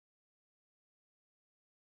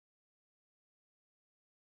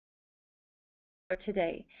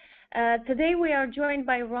today. Today we are joined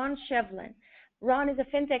by Ron Shevlin. Ron is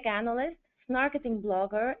a fintech analyst, Snarketing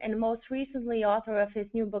Blogger, and most recently author of his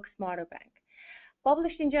new book, Smarter Bank.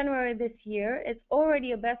 Published in January this year, it's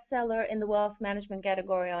already a bestseller in the wealth management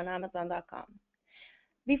category on Amazon.com.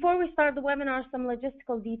 Before we start the webinar, some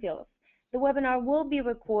logistical details. The webinar will be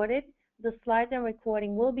recorded. The slides and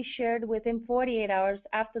recording will be shared within 48 hours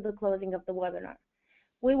after the closing of the webinar.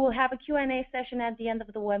 We will have a Q&A session at the end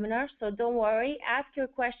of the webinar, so don't worry. Ask your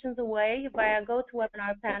questions away via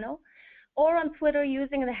GoToWebinar panel or on Twitter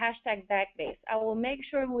using the hashtag Backbase. I will make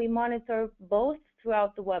sure we monitor both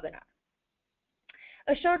throughout the webinar.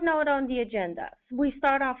 A short note on the agenda. We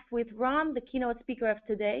start off with Ron, the keynote speaker of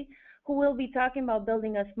today, who will be talking about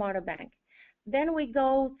building a smarter bank. Then we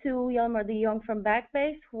go to Jelmer de Jong from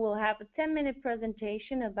Backbase, who will have a 10-minute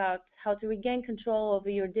presentation about how to regain control over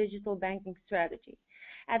your digital banking strategy.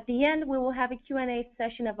 At the end, we will have a Q&A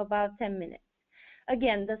session of about 10 minutes.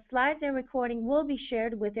 Again, the slides and recording will be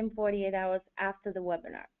shared within 48 hours after the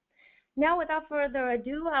webinar. Now, without further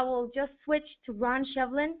ado, I will just switch to Ron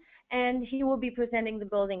Shevlin, and he will be presenting the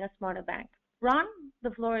Building a Smarter Bank. Ron,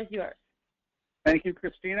 the floor is yours. Thank you,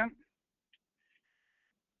 Christina.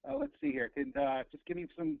 Let's see here. Can just give me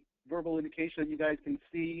some verbal indication that you guys can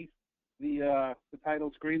see the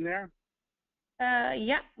title screen there?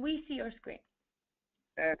 Yeah, we see your screen.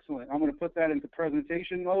 Excellent. I'm going to put that into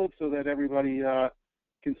presentation mode so that everybody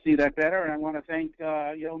can see that better. And I want to thank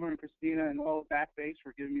Jelmer and Christina and all of Backbase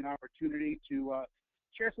for giving me an opportunity to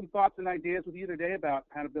share some thoughts and ideas with you today about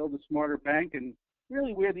how to build a smarter bank and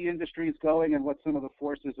really where the industry is going and what some of the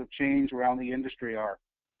forces of change around the industry are.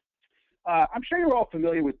 I'm sure you're all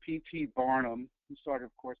familiar with P.T. Barnum, who started,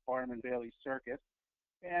 of course, Barnum and Bailey Circus.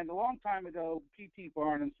 And a long time ago, P.T.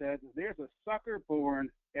 Barnum said, "There's a sucker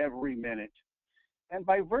born every minute." And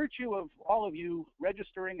by virtue of all of you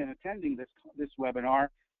registering and attending this webinar,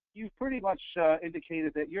 you've pretty much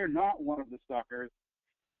indicated that you're not one of the suckers.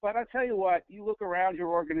 But I tell you what, you look around your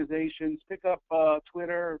organizations, pick up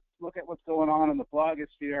Twitter, look at what's going on in the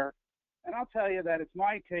blogosphere, and I'll tell you that it's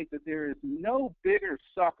my take that there is no bigger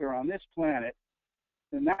sucker on this planet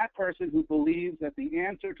than that person who believes that the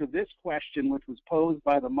answer to this question, which was posed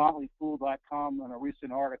by the motleyfool.com in a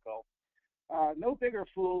recent article, no bigger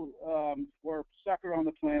fool or sucker on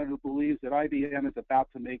the planet who believes that IBM is about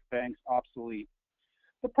to make banks obsolete.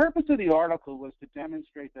 The purpose of the article was to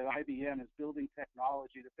demonstrate that IBM is building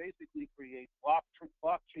technology to basically create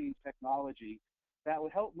blockchain technology that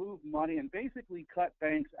would help move money and basically cut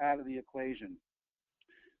banks out of the equation.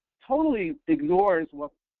 Totally ignores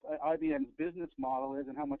what IBM's business model is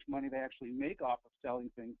and how much money they actually make off of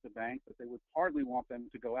selling things to banks, that they would hardly want them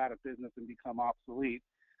to go out of business and become obsolete.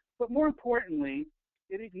 But more importantly,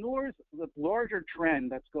 it ignores the larger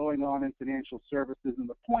trend that's going on in financial services and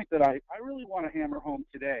the point that I really want to hammer home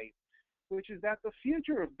today, which is that the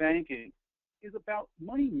future of banking is about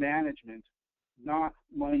money management, not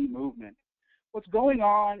money movement. What's going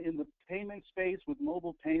on in the payment space with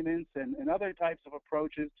mobile payments and other types of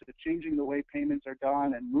approaches to changing the way payments are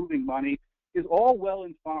done and moving money is all well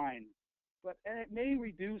and fine, but it may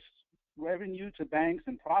reduce revenue to banks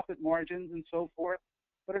and profit margins and so forth,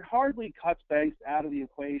 but it hardly cuts banks out of the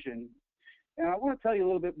equation. And I want to tell you a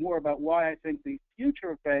little bit more about why I think the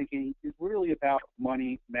future of banking is really about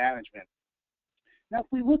money management. Now, if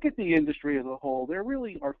we look at the industry as a whole, there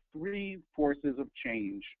really are three forces of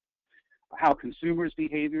change: how consumers'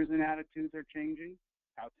 behaviors and attitudes are changing,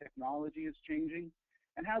 how technology is changing,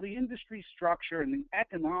 and how the industry structure and the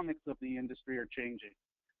economics of the industry are changing.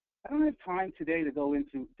 I don't have time today to go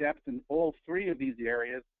into depth in all three of these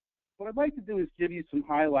areas. What I'd like to do is give you some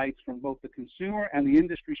highlights from both the consumer and the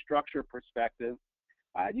industry structure perspective.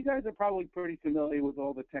 You guys are probably pretty familiar with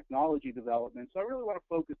all the technology developments, so I really want to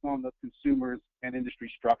focus on the consumers and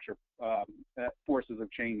industry structure forces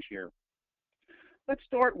of change here. Let's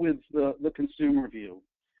start with the consumer view.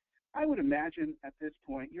 I would imagine at this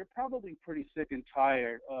point you're probably pretty sick and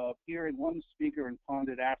tired of hearing one speaker and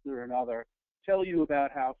pundit after another tell you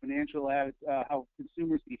about how how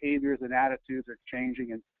consumers' behaviors and attitudes are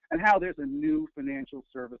changing and how there's a new financial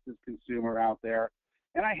services consumer out there.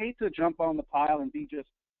 And I hate to jump on the pile and be just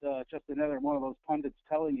another one of those pundits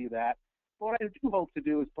telling you that. But what I do hope to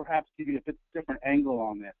do is perhaps give you a bit different angle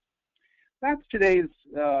on this. That's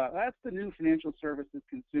that's the new financial services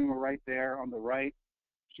consumer right there on the right.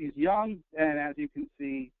 She's young, and as you can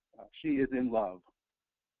see, she is in love.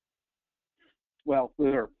 Well,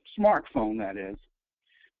 with her smartphone, that is.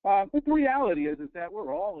 But the reality is that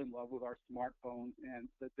we're all in love with our smartphones and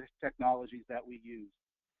the technologies that we use.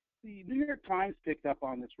 The New York Times picked up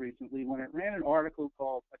on this recently when it ran an article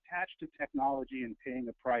called "Attached to Technology and Paying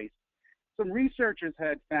a Price." Some researchers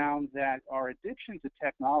had found that our addiction to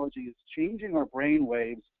technology is changing our brain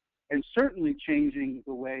waves and certainly changing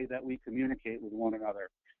the way that we communicate with one another.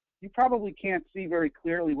 You probably can't see very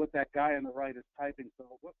clearly what that guy on the right is typing, so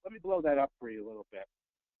let me blow that up for you a little bit.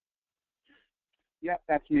 Yep,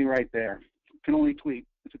 that's me right there. Can only tweet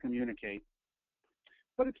to communicate.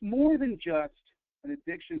 But it's more than just an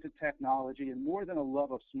addiction to technology and more than a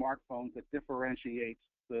love of smartphones that differentiates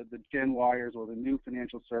the Gen Yers or the new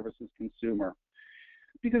financial services consumer.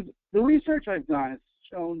 Because the research I've done has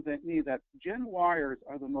shown that Gen Yers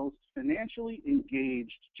are the most financially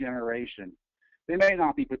engaged generation. They may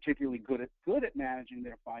not be particularly good at managing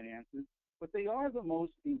their finances, but they are the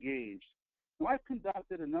most engaged. Now, I've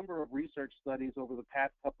conducted a number of research studies over the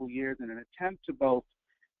past couple of years in an attempt to both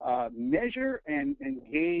measure and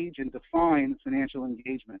engage and define financial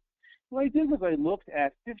engagement. What I did was I looked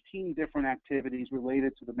at 15 different activities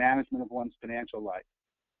related to the management of one's financial life: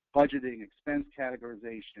 budgeting, expense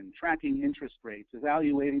categorization, tracking interest rates,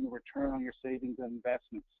 evaluating the return on your savings and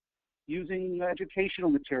investments, using educational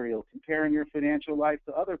material, comparing your financial life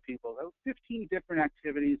to other people. Those 15 different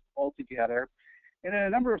activities altogether. And in a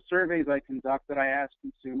number of surveys I conducted, I asked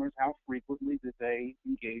consumers how frequently did they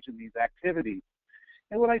engage in these activities.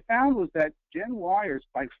 And what I found was that Gen Yers,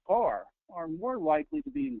 by far, are more likely to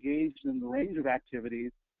be engaged in the range of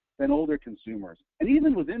activities than older consumers. And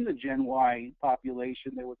even within the Gen Y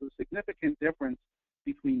population, there was a significant difference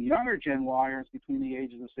between younger Gen Yers between the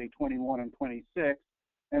ages of, say, 21 and 26,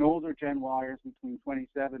 and older Gen Yers between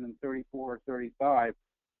 27 and 34 or 35,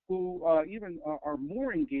 who even are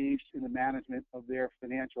more engaged in the management of their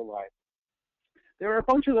financial life. There are a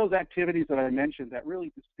bunch of those activities that I mentioned that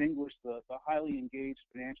really distinguish the highly engaged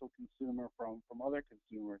financial consumer from other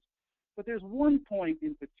consumers. But there's one point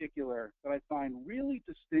in particular that I find really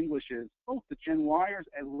distinguishes both the Gen Yers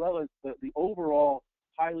as well as the overall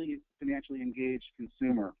highly financially engaged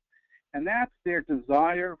consumer, and that's their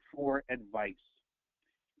desire for advice.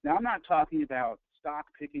 Now, I'm not talking about stock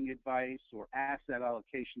picking advice or asset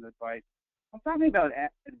allocation advice. I'm talking about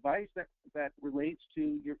advice that relates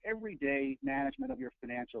to your everyday management of your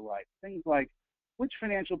financial life. Things like, which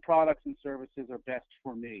financial products and services are best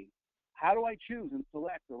for me? How do I choose and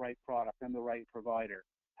select the right product and the right provider?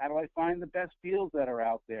 How do I find the best deals that are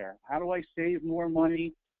out there? How do I save more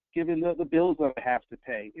money given the bills that I have to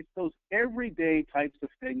pay? It's those everyday types of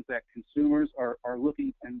things that consumers are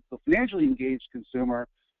looking, and the financially engaged consumer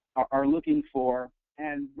are looking for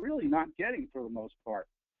and really not getting for the most part.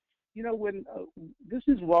 You know, this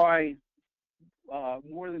is why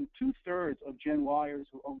more than 2/3 of Gen Yers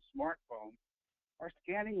who own smartphones are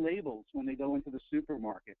scanning labels when they go into the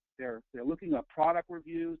supermarket. They're looking up product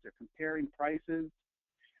reviews. They're comparing prices.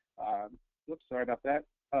 Oops, sorry about that.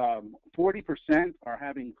 40% are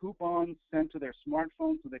having coupons sent to their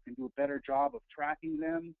smartphones so they can do a better job of tracking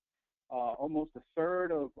them. Almost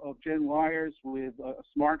 1/3 of Gen Yers with a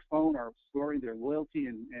smartphone are storing their loyalty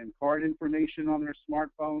and card information on their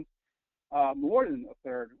smartphone. More than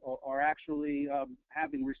 1/3 are actually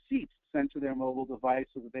having receipts sent to their mobile device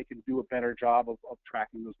so that they can do a better job of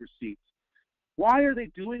tracking those receipts. Why are they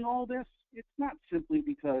doing all this? It's not simply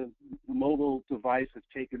because the mobile device has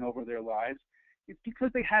taken over their lives. It's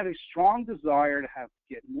because they have a strong desire to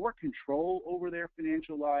get more control over their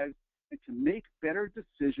financial lives and to make better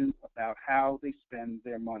decisions about how they spend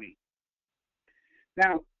their money.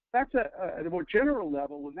 Now, that's at a more general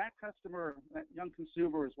level. When that young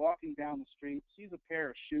consumer is walking down the street, sees a pair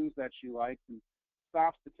of shoes that she likes and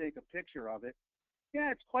stops to take a picture of it,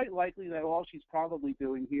 yeah, it's quite likely that all she's probably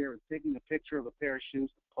doing here is taking a picture of a pair of shoes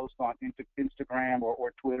to post on Instagram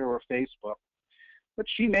or Twitter or Facebook. But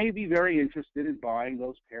she may be very interested in buying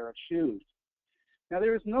those pair of shoes. Now,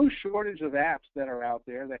 there is no shortage of apps that are out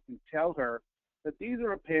there that can tell her that these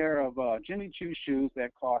are a pair of Jimmy Choo shoes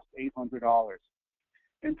that cost $800.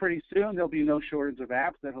 And pretty soon there'll be no shortage of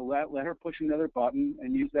apps that will let her push another button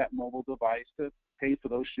and use that mobile device to pay for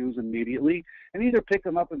those shoes immediately and either pick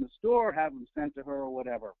them up in the store or have them sent to her or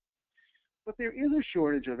whatever. But there is a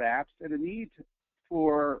shortage of apps and a need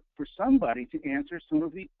for somebody to answer some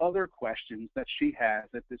of the other questions that she has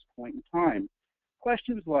at this point in time.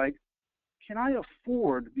 Questions like, can I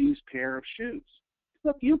afford these pair of shoes?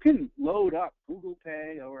 Look, you can load up Google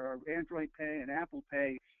Pay or Android Pay and Apple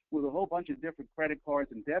Pay with a whole bunch of different credit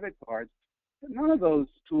cards and debit cards, but none of those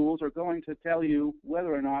tools are going to tell you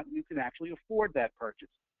whether or not you can actually afford that purchase.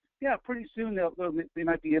 Yeah, pretty soon they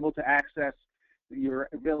might be able to access your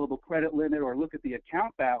available credit limit or look at the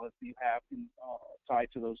account balance you have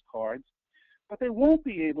tied to those cards, but they won't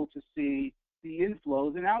be able to see the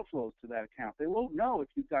inflows and outflows to that account. They won't know if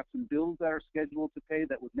you've got some bills that are scheduled to pay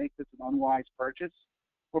that would make this an unwise purchase.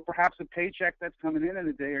 or perhaps a paycheck that's coming in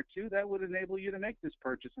a day or two that would enable you to make this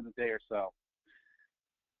purchase in a day or so.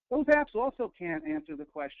 Those apps also can't answer the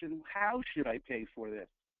question, how should I pay for this?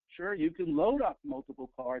 Sure, you can load up multiple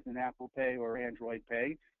cards in Apple Pay or Android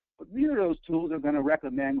Pay, but neither of those tools are going to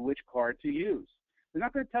recommend which card to use. They're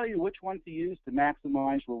not going to tell you which one to use to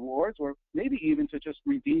maximize rewards, or maybe even to just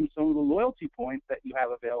redeem some of the loyalty points that you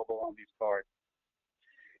have available on these cards.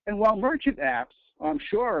 And while merchant apps, I'm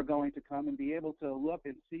sure, are going to come and be able to look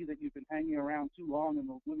and see that you've been hanging around too long in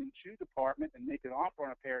the women's shoe department and make an offer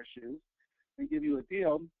on a pair of shoes and give you a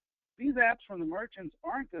deal, these apps from the merchants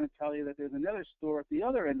aren't going to tell you that there's another store at the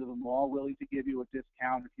other end of the mall willing to give you a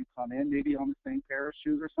discount if you come in, maybe on the same pair of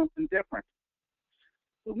shoes or something different.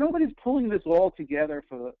 So nobody's pulling this all together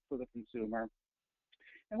for the consumer.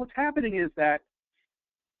 And what's happening is that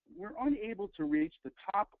we're unable to reach the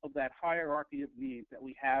top of that hierarchy of needs that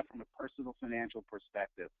we have from a personal financial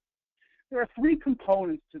perspective. There are three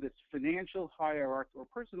components to this financial hierarchy or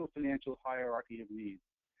personal financial hierarchy of needs.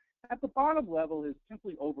 At the bottom level is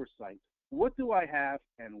simply oversight. What do I have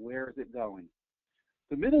and where is it going?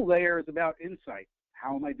 The middle layer is about insight.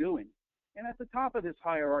 How am I doing? And at the top of this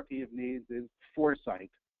hierarchy of needs is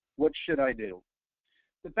foresight. What should I do?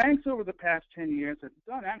 The banks over the past 10 years have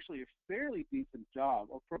done actually a fairly decent job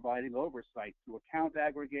of providing oversight through account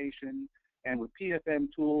aggregation and with PFM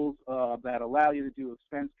tools that allow you to do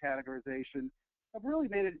expense categorization. Have really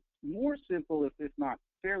made it more simple, if not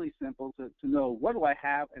fairly simple, to know what do I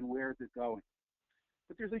have and where is it going.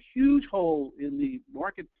 But there's a huge hole in the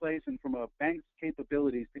marketplace and from a bank's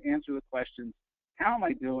capabilities to answer the questions, how am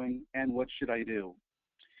I doing and what should I do?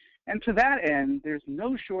 And to that end, there's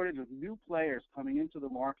no shortage of new players coming into the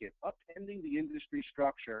market, upending the industry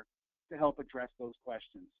structure to help address those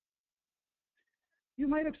questions. You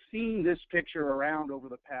might have seen this picture around over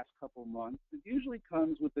the past couple months. It usually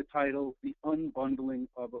comes with the title, The Unbundling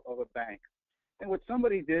of a Bank. And what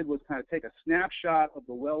somebody did was kind of take a snapshot of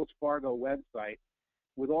the Wells Fargo website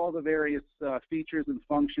with all the various features and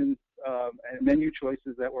functions and menu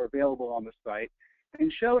choices that were available on the site,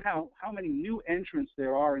 and showed how many new entrants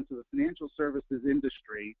there are into the financial services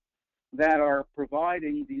industry that are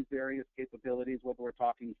providing these various capabilities, whether we're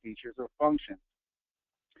talking features or functions.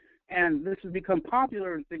 And this has become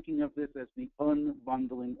popular in thinking of this as the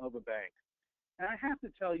unbundling of a bank. And I have to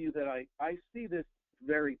tell you that I see this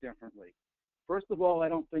very differently. First of all, I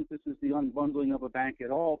don't think this is the unbundling of a bank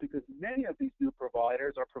at all, because many of these new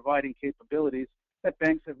providers are providing capabilities that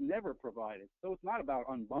banks have never provided. So it's not about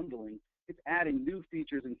unbundling. It's adding new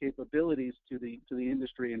features and capabilities to the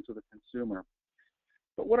industry and to the consumer.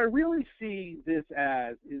 But what I really see this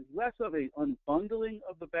as is less of a unbundling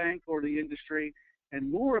of the bank or the industry and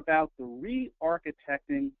more about the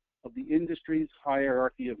re-architecting of the industry's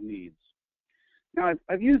hierarchy of needs. Now,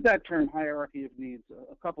 I've used that term, hierarchy of needs,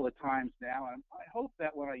 a couple of times now, and I hope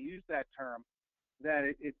that when I use that term, that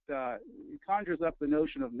it conjures up the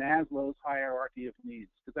notion of Maslow's hierarchy of needs,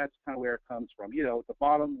 because that's kind of where it comes from. You know, at the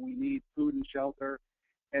bottom, we need food and shelter,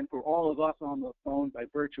 and for all of us on the phone, by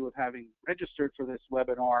virtue of having registered for this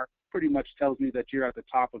webinar, pretty much tells me that you're at the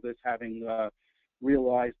top of this, having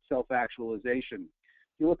realized self-actualization.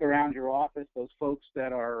 You look around your office, those folks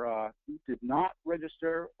that are did not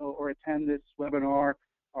register or attend this webinar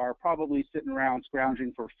are probably sitting around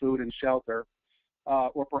scrounging for food and shelter,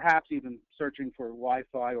 or perhaps even searching for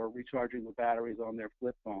Wi-Fi or recharging the batteries on their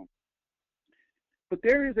flip phone. But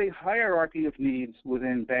there is a hierarchy of needs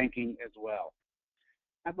within banking as well.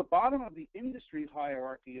 At the bottom of the industry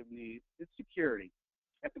hierarchy of needs is security.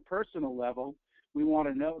 At the personal level, we want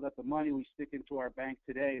to know that the money we stick into our bank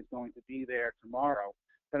today is going to be there tomorrow.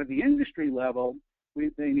 But at the industry level,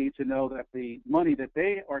 they need to know that the money that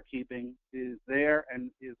they are keeping is there and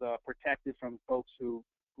is protected from folks who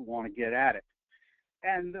want to get at it.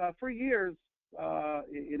 And for years,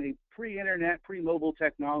 in a pre-internet, pre-mobile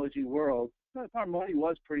technology world, our money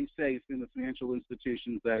was pretty safe in the financial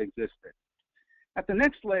institutions that existed. At the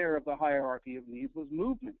next layer of the hierarchy of needs was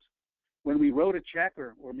movement. When we wrote a check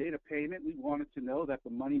or made a payment, we wanted to know that the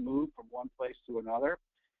money moved from one place to another.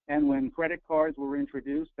 And when credit cards were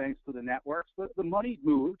introduced, thanks to the networks, the money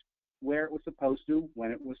moved where it was supposed to,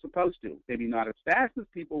 when it was supposed to. Maybe not as fast as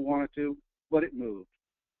people wanted to, but it moved.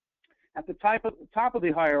 At the top of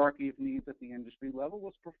the hierarchy of needs at the industry level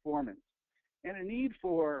was performance, and a need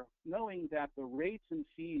for knowing that the rates and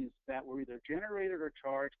fees that were either generated or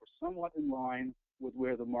charged were somewhat in line with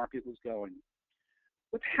where the market was going.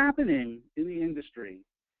 What's happening in the industry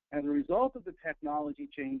as a result of the technology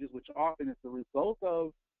changes, which often is the result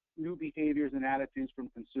of new behaviors and attitudes from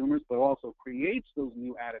consumers, but also creates those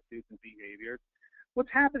new attitudes and behaviors,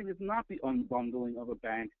 what's happening is not the unbundling of a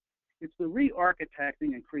bank. It's the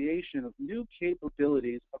re-architecting and creation of new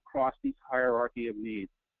capabilities across these hierarchy of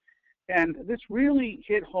needs. And this really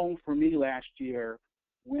hit home for me last year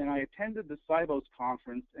when I attended the Sibos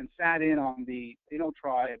conference and sat in on the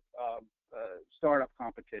InnoTribe startup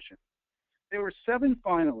competition. There were 7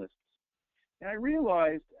 finalists, and I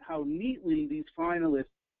realized how neatly these finalists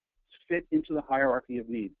fit into the hierarchy of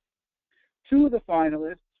needs. 2 of the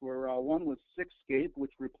finalists were, one was Sixscape,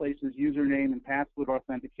 which replaces username and password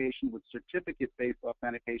authentication with certificate-based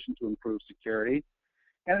authentication to improve security,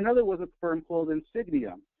 and another was a firm called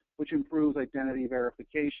Insignia, which improves identity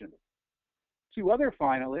verification. 2 other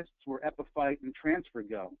finalists were Epiphyte and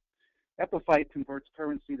TransferGo. Epiphyte converts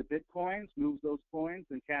currency to bitcoins, moves those coins,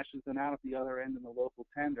 and cashes them out at the other end in the local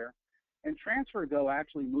tender. And TransferGo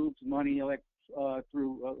actually moves money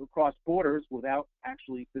across borders without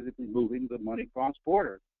actually physically moving the money across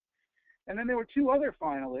borders. And then there were 2 other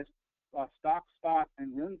finalists, StockSpot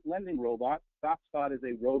and Lending Robot. StockSpot is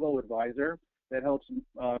a robo-advisor that helps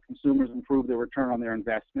consumers improve their return on their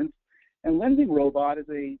investments. And Lending Robot is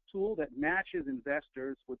a tool that matches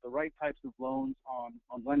investors with the right types of loans on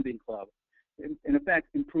Lending Club, in effect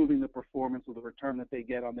improving the performance of the return that they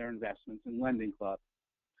get on their investments in Lending Club.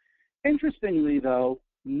 Interestingly, though,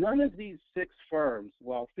 none of these 6 firms,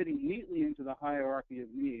 while fitting neatly into the hierarchy of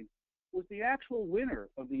needs, was the actual winner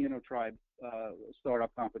of the InnoTribe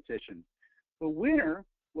startup competition. The winner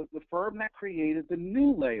was the firm that created the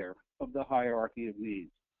new layer of the hierarchy of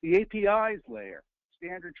needs, the APIs layer,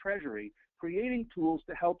 Standard Treasury, creating tools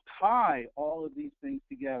to help tie all of these things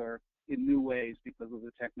together in new ways because of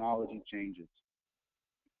the technology changes.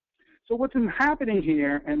 So what's happening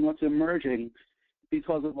here and what's emerging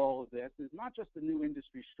because of all of this is not just a new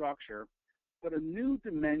industry structure, but a new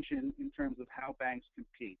dimension in terms of how banks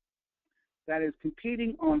compete. That is,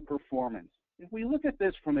 competing on performance. If we look at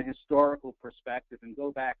this from a historical perspective and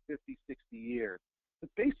go back 50, 60 years, the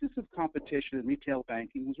basis of competition in retail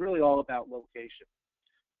banking was really all about location.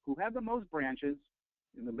 Who had the most branches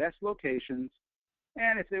in the best locations,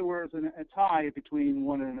 and if there was a tie between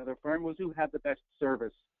one and another firm, was who had the best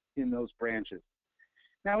service in those branches.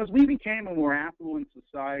 Now, as we became a more affluent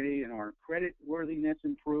society and our credit worthiness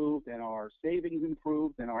improved and our savings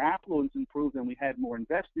improved and our affluence improved and we had more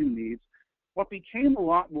investing needs, what became a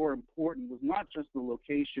lot more important was not just the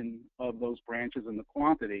location of those branches and the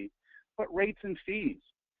quantity, but rates and fees.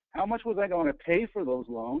 How much was I going to pay for those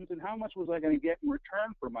loans, and how much was I going to get in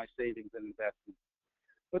return for my savings and investments?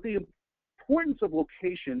 But the importance of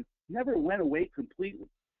location never went away completely.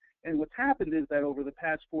 And what's happened is that over the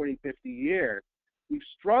past 40, 50 years, we've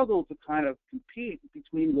struggled to kind of compete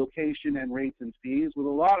between location and rates and fees, with a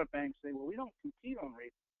lot of banks saying, well, we don't compete on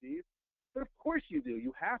rates and fees. But of course you do.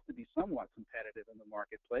 You have to be somewhat competitive in the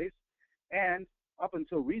marketplace. And up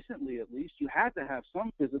until recently, at least, you had to have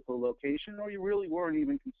some physical location or you really weren't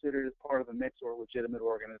even considered as part of the mix or a legitimate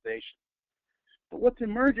organization. But what's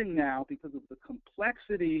emerging now, because of the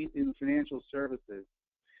complexity in financial services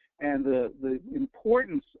and the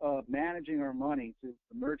importance of managing our money to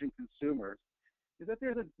emerging consumers, is that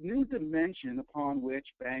there's a new dimension upon which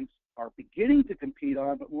banks are beginning to compete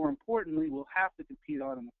on, but more importantly, will have to compete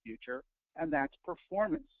on in the future, and that's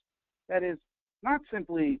performance. That is, not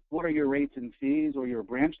simply what are your rates and fees or your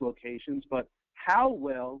branch locations, but how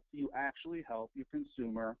well do you actually help your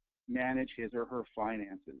consumer manage his or her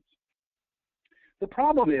finances. The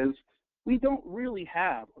problem is we don't really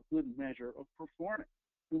have a good measure of performance.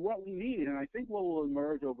 And what we need, and I think what will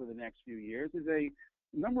emerge over the next few years, is a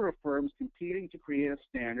number of firms competing to create a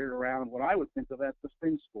standard around what I would think of as the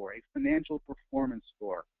FIN score, a financial performance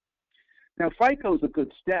score. Now, FICO is a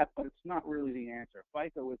good step, but it's not really the answer.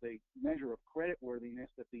 FICO is a measure of creditworthiness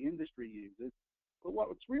that the industry uses, but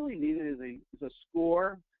what's really needed is a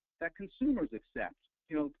score that consumers accept.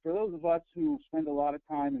 You know, for those of us who spend a lot of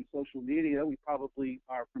time in social media, we probably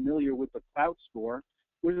are familiar with the Clout score,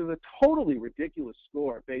 which is a totally ridiculous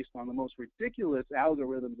score based on the most ridiculous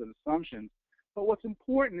algorithms and assumptions. But what's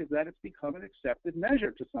important is that it's become an accepted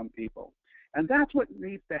measure to some people. And that's what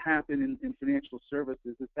needs to happen in financial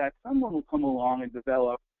services, is that someone will come along and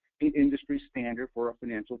develop an industry standard for a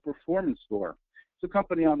financial performance score. It's a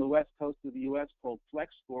company on the west coast of the U.S. called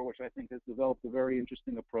FlexScore, which I think has developed a very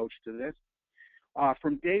interesting approach to this.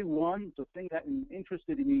 From day one, the thing that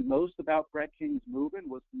interested me most about Brett King's movement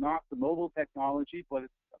was not the mobile technology, but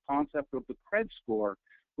it's the concept of the CRED score,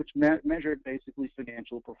 which measured basically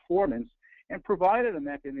financial performance and provided a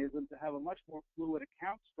mechanism to have a much more fluid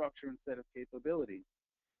account structure instead of capabilities.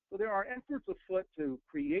 So there are efforts afoot to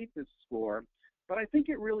create this score, but I think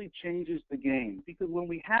it really changes the game, because when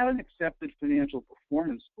we have an accepted financial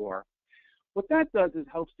performance score, What that does is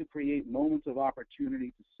helps to create moments of opportunity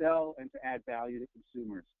to sell and to add value to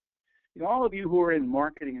consumers. All of you who are in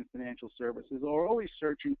marketing and financial services are always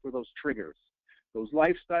searching for those triggers, those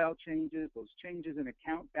lifestyle changes, those changes in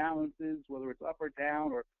account balances, whether it's up or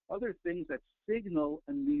down, or other things that signal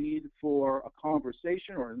a need for a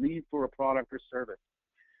conversation or a need for a product or service.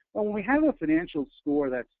 Well, when we have a financial score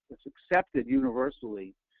that's accepted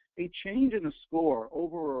universally, a change in a score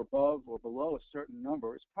over or above or below a certain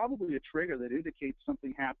number is probably a trigger that indicates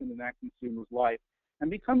something happened in that consumer's life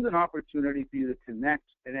and becomes an opportunity for you to connect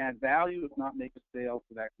and add value, if not make a sale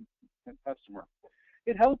to that customer.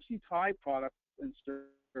 It helps you tie products and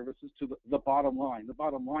services to the bottom line. The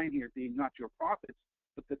bottom line here being not your profits,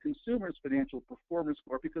 but the consumer's financial performance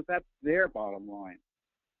score, because that's their bottom line.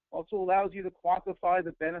 Also allows you to quantify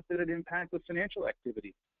the benefit and impact of financial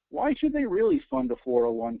activity. Why should they really fund a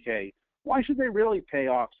 401k? Why should they really pay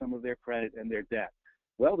off some of their credit and their debt?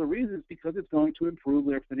 Well, the reason is because it's going to improve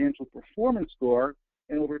their financial performance score,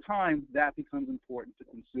 and over time, that becomes important to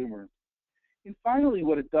consumers. And finally,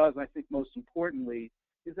 what it does, I think most importantly,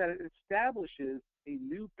 is that it establishes a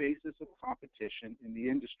new basis of competition in the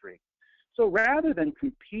industry. So rather than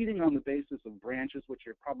competing on the basis of branches, which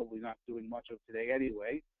you're probably not doing much of today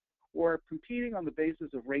anyway, or competing on the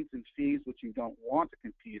basis of rates and fees, which you don't want to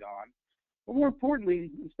compete on, but more importantly,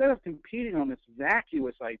 instead of competing on this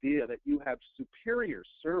vacuous idea that you have superior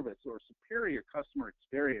service or superior customer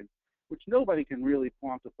experience, which nobody can really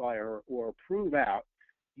quantify or prove out,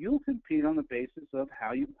 you'll compete on the basis of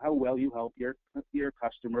how well you help your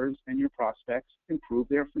customers and your prospects improve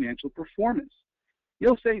their financial performance.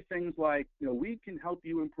 You'll say things like, we can help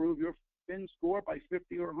you improve your fin score by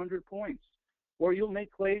 50 or 100 points. Or you'll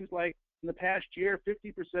make claims like, in the past year,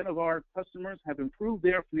 50% of our customers have improved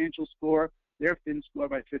their financial score, their fin score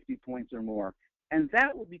by 50 points or more. And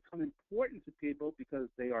that will become important to people because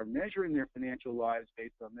they are measuring their financial lives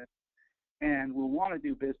based on this and will want to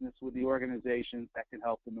do business with the organizations that can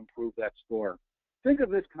help them improve that score. Think of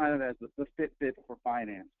this kind of as the Fitbit for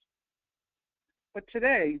finance. But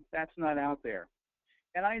today, that's not out there.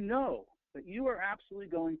 And I know that you are absolutely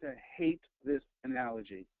going to hate this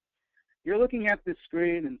analogy. You're looking at this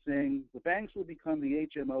screen and saying the banks will become the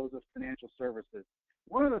HMOs of financial services.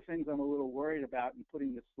 One of the things I'm a little worried about in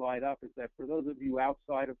putting this slide up is that for those of you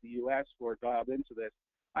outside of the U.S. who are dialed into this,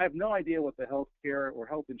 I have no idea what the health care or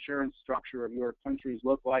health insurance structure of your countries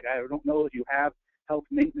look like. I don't know if you have health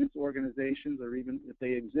maintenance organizations or even if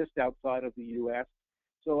they exist outside of the U.S.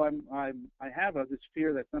 So I have this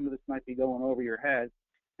fear that some of this might be going over your head.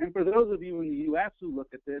 And for those of you in the U.S. who look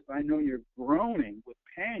at this, I know you're groaning with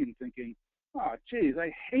pain thinking, oh, geez,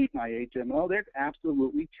 I hate my HMO. They're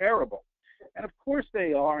absolutely terrible. And of course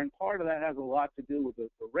they are, and part of that has a lot to do with the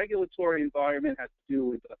regulatory environment, has to do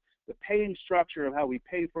with the paying structure of how we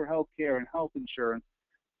pay for health care and health insurance.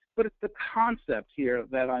 But it's the concept here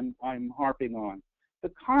that I'm harping on.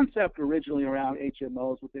 The concept originally around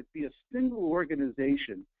HMOs would be a single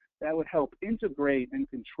organization that would help integrate and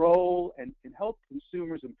control and help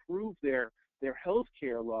consumers improve their health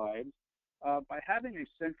care lives by having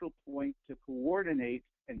a central point to coordinate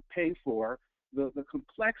and pay for the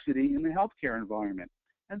complexity in the healthcare environment.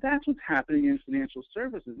 And that's what's happening in financial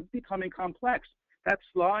services. It's becoming complex. That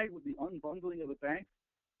slide with the unbundling of the bank,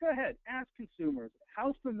 go ahead, ask consumers,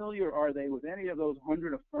 how familiar are they with any of those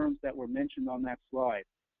 100 of firms that were mentioned on that slide?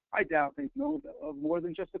 I doubt they know of more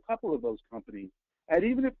than just a couple of those companies. And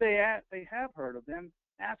even if they have heard of them,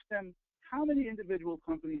 ask them, how many individual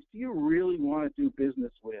companies do you really want to do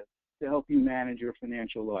business with to help you manage your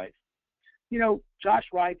financial life? Josh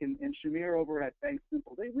Reich and Shamir over at Bank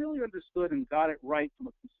Simple, they really understood and got it right from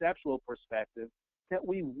a conceptual perspective that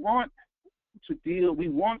we want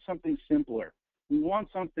something simpler. We want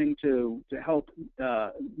something to help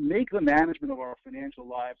make the management of our financial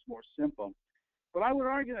lives more simple. But I would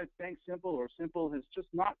argue that Bank Simple or Simple has just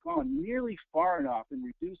not gone nearly far enough in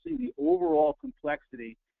reducing the overall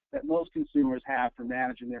complexity that most consumers have for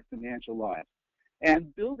managing their financial lives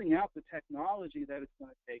and building out the technology that it's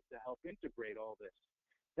going to take to help integrate all this.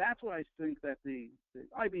 That's what I think that the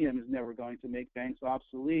IBM is never going to make banks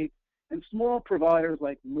obsolete. And small providers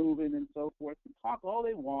like Movin and so forth can talk all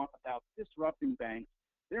they want about disrupting banks.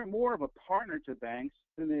 They're more of a partner to banks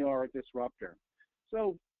than they are a disruptor.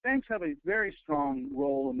 So banks have a very strong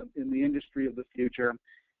role in the industry of the future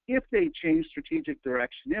if they change strategic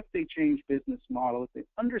direction, if they change business model, if they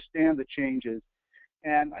understand the changes.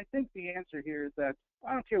 And I think the answer here is that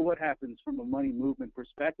I don't care what happens from a money movement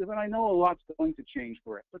perspective, and I know a lot's going to change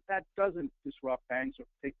for it, but that doesn't disrupt banks or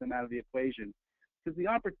take them out of the equation, because the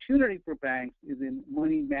opportunity for banks is in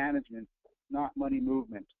money management, not money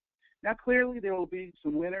movement. Now, clearly, there will be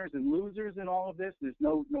some winners and losers in all of this. There's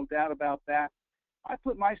no doubt about that. I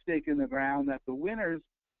put my stake in the ground that the winners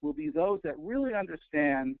will be those that really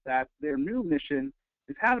understand that their new mission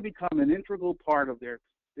is how to become an integral part of their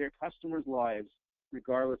customers' lives,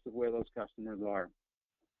 regardless of where those customers are.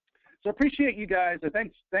 So I appreciate you guys.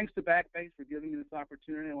 Thanks to Backbase for giving me this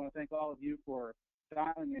opportunity. I want to thank all of you for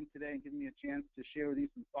dialing in today and giving me a chance to share with you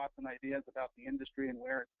some thoughts and ideas about the industry and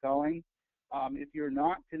where it's going. If you're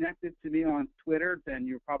not connected to me on Twitter, then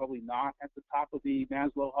you're probably not at the top of the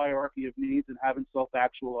Maslow hierarchy of needs and haven't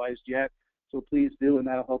self-actualized yet. So please do, and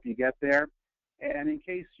that'll help you get there. And in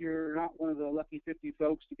case you're not one of the lucky 50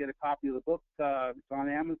 folks to get a copy of the book, it's on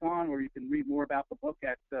Amazon, or you can read more about the book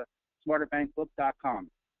at smarterbankbook.com.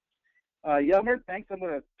 Yelmer, thanks. I'm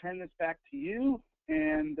going to turn this back to you.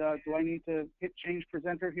 And do I need to hit change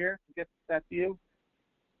presenter here to get that to you?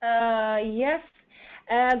 Yes.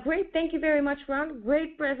 Great. Thank you very much, Ron.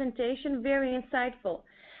 Great presentation. Very insightful.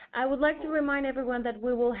 I would like to remind everyone that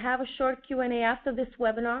we will have a short Q&A after this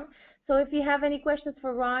webinar. So if you have any questions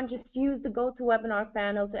for Ron, just use the GoToWebinar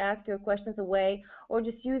panel to ask your questions away, or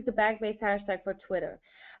just use the Backbase hashtag for Twitter.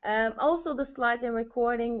 Also, the slides and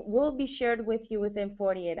recording will be shared with you within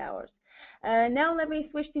 48 hours. Now let me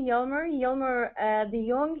switch to Yelmer. Yelmer de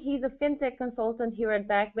Jong, he's a fintech consultant here at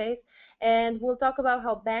Backbase, and we'll talk about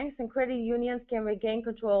how banks and credit unions can regain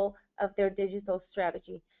control of their digital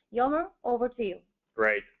strategy. Yelmer, over to you.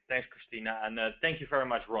 Great. Thanks, Christina, and thank you very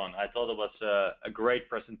much, Ron. I thought it was a great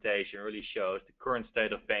presentation. It really shows the current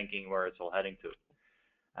state of banking, where it's all heading to.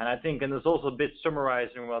 And I think, and it's also a bit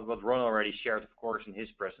summarizing what Ron already shared, of course, in his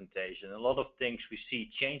presentation. A lot of things we see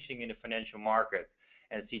changing in the financial market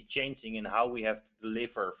and see changing in how we have to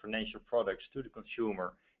deliver financial products to the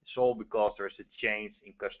consumer. It's all because there's a change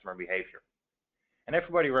in customer behavior. And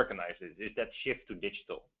everybody recognizes it's that shift to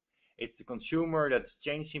digital. It's the consumer that's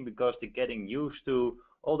changing because they're getting used to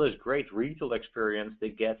all this great retail experience they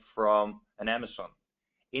get from an Amazon.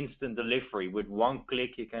 Instant delivery. With one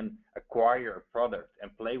click, you can acquire a product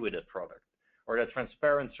and play with that product. Or that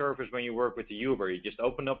transparent service when you work with the Uber. You just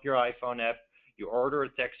open up your iPhone app, you order a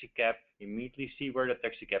taxi cab, immediately see where the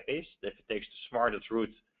taxi cab is, if it takes the smartest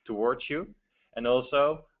route towards you. And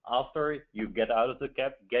also, after you get out of the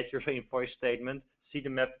cab, get your invoice statement, see the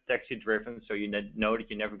map taxi driven, so you know that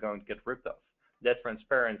you're never going to get ripped off. That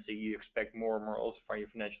transparency you expect more and more also from your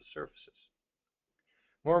financial services.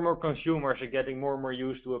 More and more consumers are getting more and more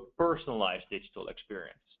used to a personalized digital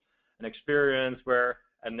experience. An experience where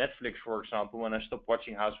at Netflix, for example, when I stop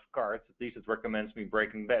watching House of Cards, at least it recommends me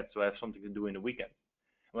Breaking Bad, so I have something to do in the weekend.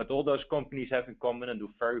 And what all those companies have in common and do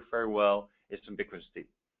very, very well is ubiquity.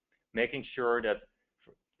 Making sure that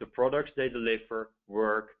the products they deliver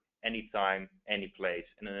work anytime, any place,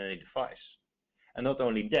 and on any device. And not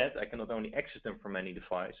only that, I can not only access them from any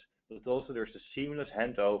device, but also there's a seamless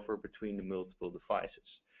handover between the multiple devices.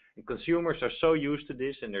 And consumers are so used to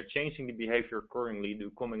this, and they're changing the behavior accordingly,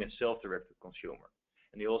 becoming a self-directed consumer.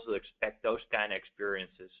 And they also expect those kind of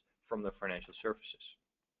experiences from the financial services.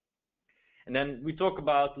 And then we talk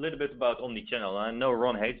a little bit about omnichannel. I know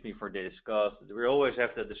Ron hates me for this, because we always have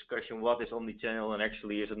the discussion, what is omnichannel, and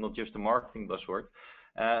actually is it not just a marketing buzzword?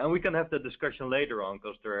 And we can have that discussion later on,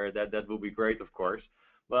 because that will be great, of course.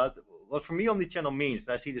 But what for me omnichannel means,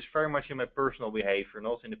 and I see this very much in my personal behavior and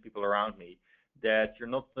also in the people around me, that you're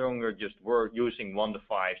not longer just using one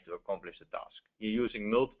device to accomplish a task. You're using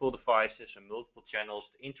multiple devices and multiple channels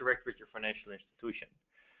to interact with your financial institution.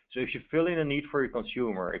 So if you fill in a need for your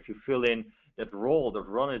consumer, if you fill in that role that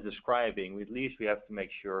Ron is describing, at least we have to make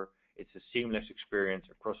sure it's a seamless experience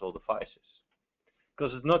across all devices.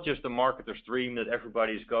 Because it's not just a marketer's dream that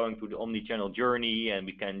everybody is going to the omnichannel journey and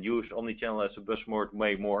we can use omnichannel as a buzzword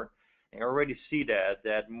way more. I already see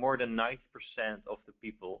that more than 90% of the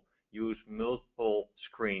people use multiple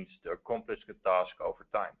screens to accomplish the task over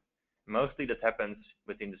time. Mostly that happens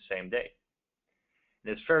within the same day.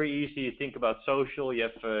 And it's very easy. You think about social. You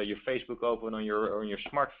have your Facebook open on your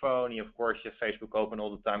smartphone. You of course have Facebook open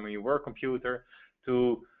all the time on your work computer.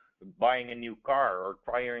 To buying a new car or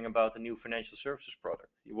inquiring about a new financial services product.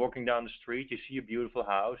 You're walking down the street, you see a beautiful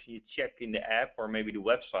house, you check in the app or maybe the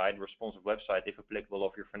website, responsive website if applicable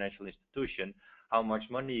of your financial institution, how much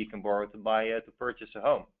money you can borrow to purchase a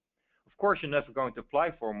home. Of course, you're never going to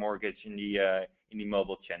apply for a mortgage in the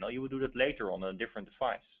mobile channel. You will do that later on a different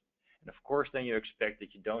device. And of course, then you expect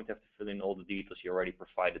that you don't have to fill in all the details you already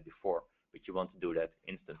provided before, but you want to do that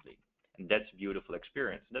instantly. And that's a beautiful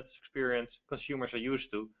experience. That's an experience consumers are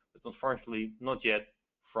used to, but unfortunately not yet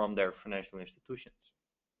from their financial institutions.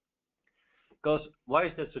 Because why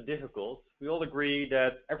is that so difficult? We all agree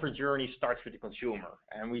that every journey starts with the consumer,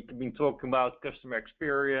 and we've been talking about customer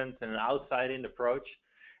experience and an outside-in approach,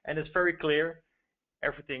 and it's very clear.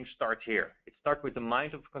 Everything starts here. It starts with the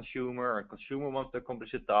mind of the consumer, and consumer wants to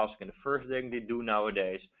accomplish a task, and the first thing they do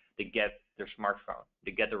nowadays, they get their smartphone,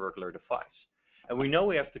 they get their regular device. And we know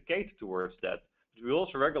we have to cater towards that, but we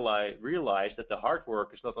also realize that the hard work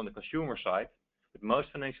is not on the consumer side. With most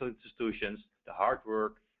financial institutions, the hard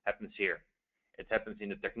work happens here. It happens in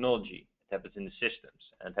the technology, it happens in the systems,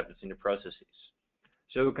 and it happens in the processes.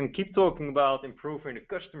 So we can keep talking about improving the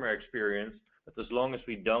customer experience, but as long as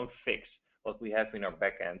we don't fix what we have in our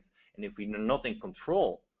backend, and if we are not in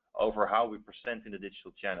control over how we present in the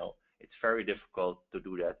digital channel, it's very difficult to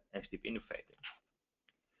do that and keep innovating.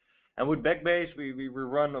 And with Backbase, we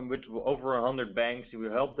run with over 100 banks, and we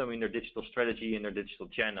help them in their digital strategy and their digital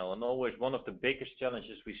channel. And always one of the biggest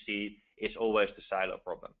challenges we see is always the silo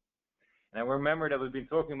problem. And I remember that we've been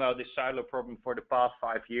talking about this silo problem for the past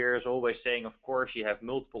 5 years, always saying, of course, you have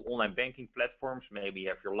multiple online banking platforms. Maybe you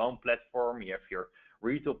have your loan platform, you have your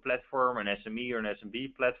retail platform, an SME or an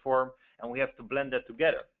SMB platform, and we have to blend that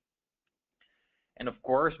together. And of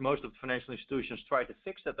course, most of the financial institutions try to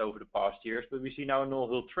fix that over the past years, but we see now an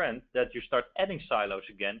all-hill trend that you start adding silos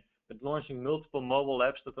again, but launching multiple mobile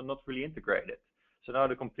apps that are not really integrated. So now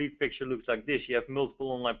the complete picture looks like this. You have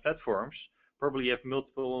multiple online platforms, probably you have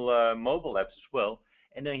multiple mobile apps as well,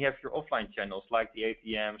 and then you have your offline channels like the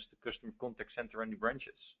ATMs, the customer contact center, and the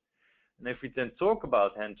branches. And if we then talk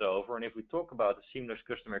about handover, and if we talk about a seamless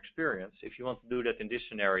customer experience, if you want to do that in this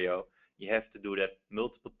scenario, you have to do that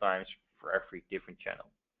multiple times for every different channel.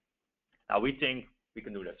 Now we think we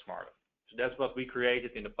can do that smarter. So that's what we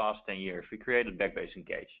created in the past 10 years. We created Backbase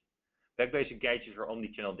Engage. Backbase Engage is our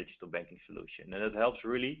omnichannel digital banking solution, and it helps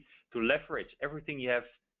really to leverage everything you have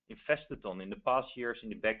invested on in the past years in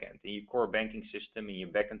the backend, in your core banking system, in your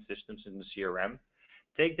backend systems, in the CRM.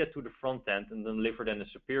 Take that to the front end and deliver then a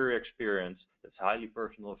superior experience that's highly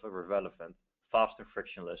personal and relevant, fast and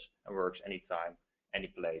frictionless, and works anytime, any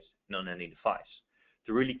place, and on any device.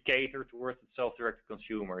 To really cater towards the self-directed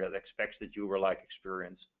consumer that expects that you were like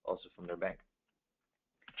experience also from their bank.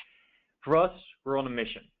 For us, we're on a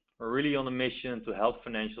mission. We're really on a mission to help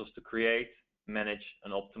financials to create, manage,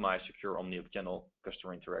 and optimize secure omnichannel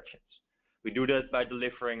customer interactions. We do that by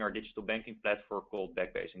delivering our digital banking platform called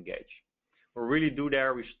Backbase Engage. We really do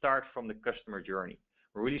there, we start from the customer journey.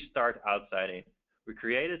 We really start outside in. We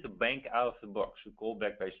created a bank out of the box we call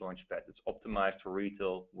Backbase Launchpad. It's optimized for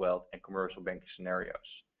retail, wealth, and commercial banking scenarios.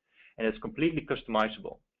 And it's completely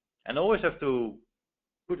customizable. And I always have to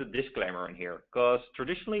put a disclaimer in here, because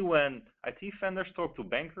traditionally when IT vendors talk to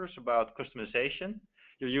bankers about customization,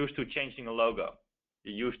 you're used to changing a logo.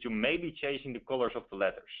 You're used to maybe changing the colors of the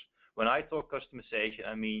letters. When I talk customization,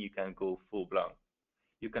 I mean you can go full blown.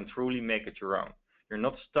 You can truly make it your own. You're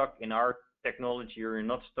not stuck in our technology, or you're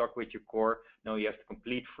not stuck with your core. No, you have the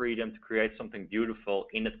complete freedom to create something beautiful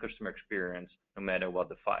in that customer experience, no matter what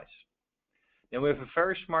device. Then we have a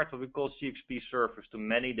very smart, what we call CXP service to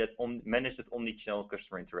manage that omnichannel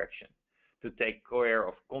customer interaction, to take care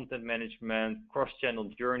of content management, cross-channel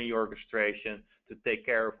journey orchestration, to take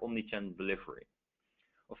care of omnichannel delivery.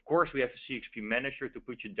 Of course, we have a CXP manager to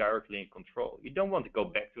put you directly in control. You don't want to go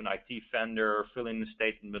back to an IT vendor, fill in a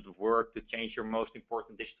statement of work to change your most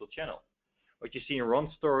important digital channel. What you see in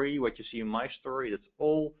Ron's story, what you see in my story, that's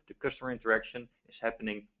all the customer interaction is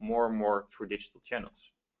happening more and more through digital channels.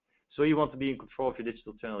 So you want to be in control of your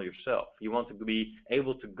digital channel yourself. You want to be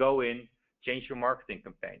able to go in, change your marketing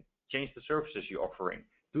campaign, change the services you're offering,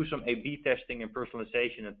 do some A/B testing and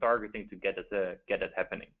personalization and targeting to get it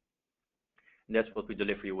happening. And that's what we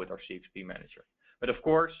deliver you with our CXP manager. But of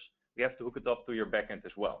course, we have to hook it up to your backend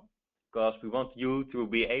as well, because we want you to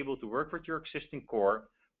be able to work with your existing core,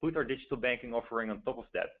 put our digital banking offering on top of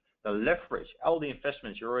that, then leverage all the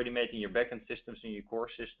investments you already made in your backend systems and your core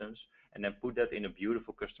systems, and then put that in a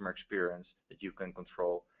beautiful customer experience that you can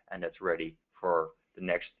control and that's ready for the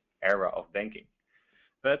next era of banking.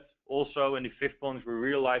 But also in the fifth point, we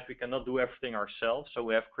realize we cannot do everything ourselves, so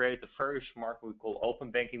we have created a very smart, what we call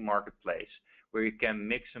open banking marketplace, where you can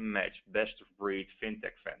mix and match best of breed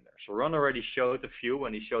fintech vendors. So Ron already showed a few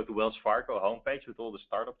when he showed the Wells Fargo homepage with all the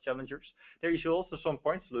startup challengers. There is also some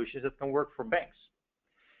point solutions that can work for banks.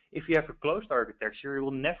 If you have a closed architecture, you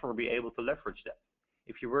will never be able to leverage that.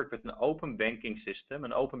 If you work with an open banking system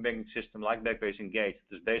like Backbase Engage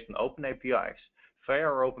that is based on open APIs, via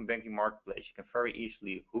our open banking marketplace, you can very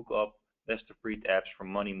easily hook up best of breed apps for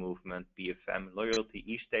money movement, BFM, loyalty,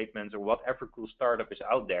 e-statements, or whatever cool startup is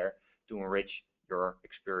out there to enrich your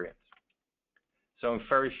experience. So in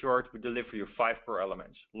very short, we deliver you 5 core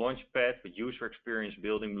elements. Launchpad with user experience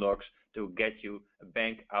building blocks to get you a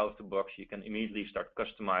bank out of the box you can immediately start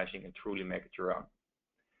customizing and truly make it your own.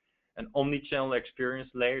 An omni-channel experience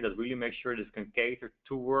layer that really makes sure that it can cater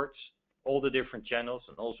towards all the different channels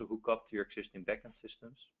and also hook up to your existing backend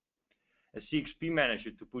systems. A CXP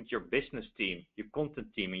manager to put your business team, your content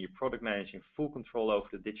team, and your product manager in full control over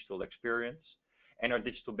the digital experience. And our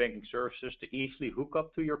digital banking services to easily hook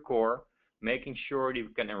up to your core, making sure that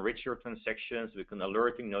we can enrich your transactions, we can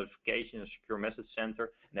alerting, notification, and secure message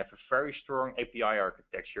center, and have a very strong API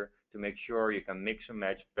architecture to make sure you can mix and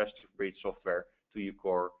match best-of-breed software to your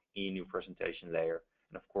core in your new presentation layer.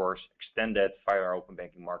 And of course, extend that via our open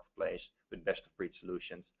banking marketplace with best-of-breed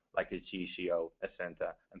solutions like the GCO,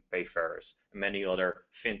 Ascenta, and Payfarers, and many other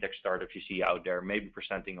fintech startups you see out there, maybe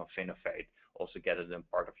presenting on Finovate, also get it in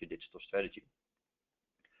part of your digital strategy.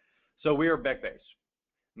 So we are Backbase.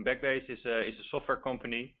 Backbase is a software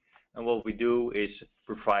company, and what we do is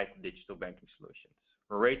provide digital banking solutions.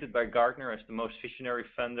 We're rated by Gartner as the most visionary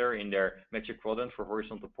vendor in their Magic Quadrant for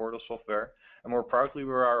horizontal portal software, and more proudly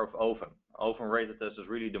we are of Oven. Oven rated us as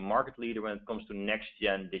really the market leader when it comes to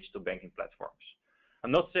next-gen digital banking platforms.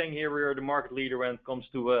 I'm not saying here we are the market leader when it comes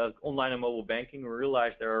to online and mobile banking. We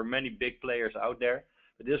realize there are many big players out there,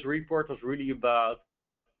 but this report was really about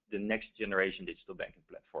the next generation digital banking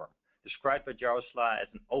platform, described by Jaroslav as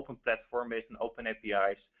an open platform based on open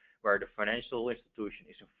APIs, where the financial institution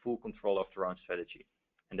is in full control of their own strategy.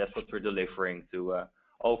 And that's what we're delivering to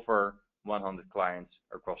over 100 clients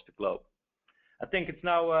across the globe. I think it's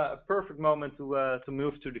now a perfect moment to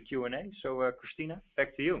move to the Q&A. So Christina,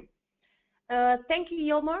 back to you. Thank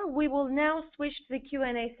you, Yilmar. We will now switch to the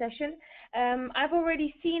Q&A session. I've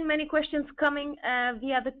already seen many questions coming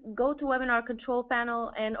via the GoToWebinar control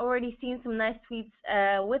panel and already seen some nice tweets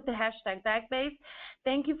with the hashtag Backbase.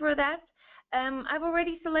 Thank you for that. I've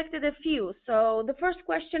already selected a few. So the first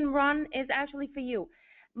question, Ron, is actually for you.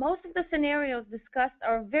 Most of the scenarios discussed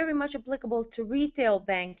are very much applicable to retail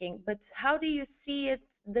banking, but how do you see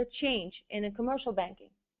the change in a commercial banking?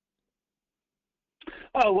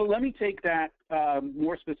 Oh, well, let me take that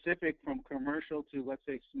more specific from commercial to, let's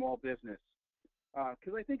say, small business,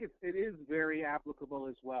 because I think it is very applicable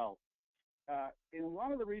as well. In a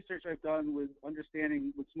lot of the research I've done with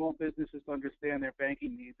understanding with small businesses to understand their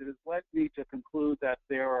banking needs, it has led me to conclude that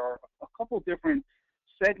there are a couple different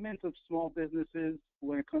segments of small businesses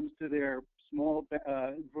when it comes to their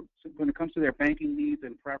banking needs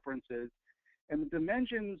and preferences. And the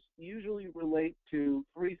dimensions usually relate to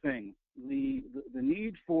 3 things: the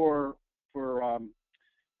need for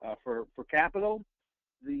capital,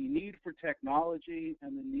 the need for technology,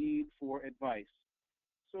 and the need for advice.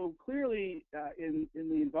 So clearly, in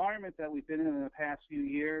the environment that we've been in the past few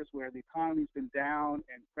years, where the economy's been down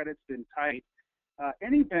and credit's been tight,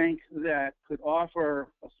 any bank that could offer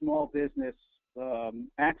a small business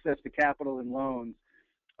access to capital and loans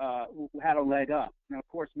had a leg up. Now, of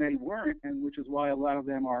course, many weren't, and which is why a lot of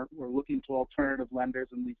them were looking to alternative lenders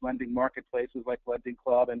and these lending marketplaces like Lending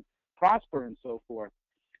Club and Prosper and so forth.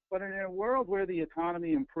 But in a world where the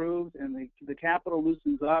economy improves and the capital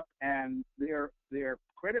loosens up and their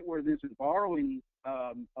creditworthiness and borrowing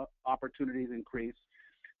opportunities increase,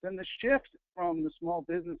 then the shift from the small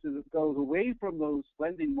businesses goes away from those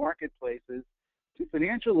lending marketplaces to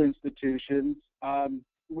financial institutions,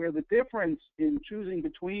 where the difference in choosing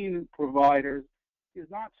between providers is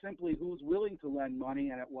not simply who's willing to lend money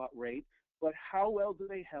and at what rate, but how well do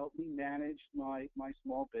they help me manage my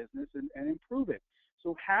small business and improve it.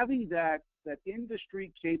 So having that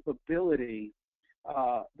industry capability,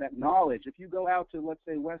 that knowledge, if you go out to, let's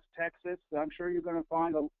say, West Texas, I'm sure you're going to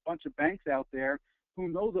find a bunch of banks out there who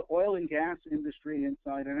know the oil and gas industry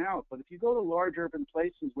inside and out. But if you go to large urban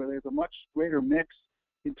places where there's a much greater mix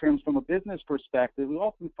in terms from a business perspective, we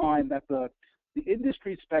often find that the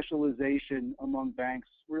industry specialization among banks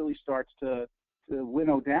really starts to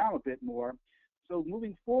winnow down a bit more. So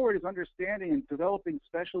moving forward is understanding and developing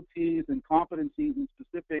specialties and competencies in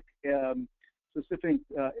specific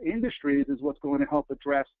industries is what's going to help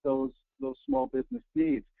address those small business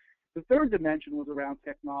needs. The third dimension was around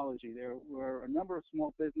technology. There were a number of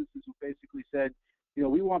small businesses who basically said,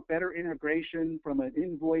 we want better integration from an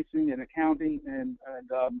invoicing and accounting and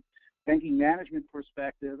banking management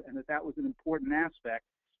perspective, and that was an important aspect.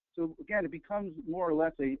 So again, it becomes more or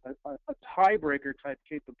less a tiebreaker type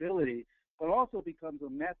capability, but also becomes a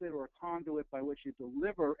method or a conduit by which you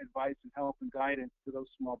deliver advice and help and guidance to those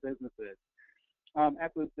small businesses.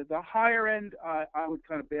 At the higher end, I would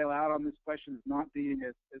kind of bail out on this question as not being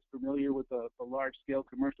as familiar with the large-scale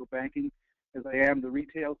commercial banking. as I am the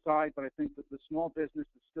retail side, but I think that the small business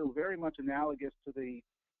is still very much analogous to the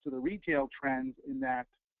retail trends in that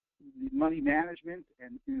the money management,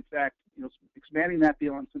 and in fact, expanding that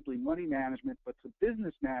beyond simply money management, but to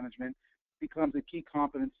business management, becomes a key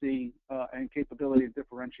competency and capability and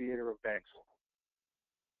differentiator of banks.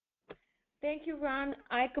 Thank you, Ron.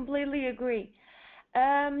 I completely agree.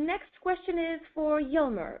 Next question is for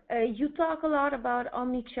Yilmer. You talk a lot about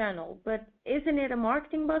omni-channel, but isn't it a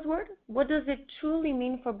marketing buzzword? What does it truly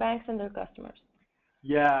mean for banks and their customers?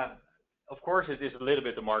 Yeah, of course it is a little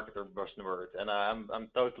bit a marketer buzzword, and I'm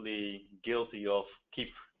totally guilty of keep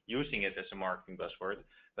using it as a marketing buzzword.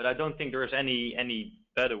 But I don't think there's any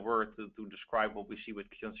better word to describe what we see with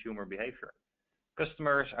consumer behavior.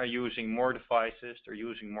 Customers are using more devices, they're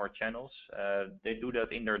using more channels. They do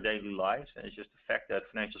that in their daily lives, and it's just the fact that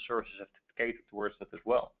financial services have to cater towards that as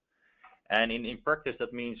well. And in practice,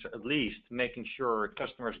 that means at least making sure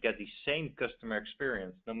customers get the same customer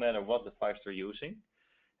experience no matter what device they're using.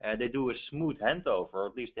 They do a smooth handover, or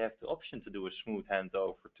at least they have the option to do a smooth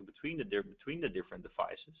handover between the different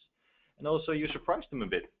devices. And also you surprise them a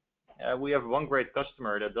bit. We have one great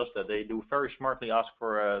customer that does that. They do very smartly ask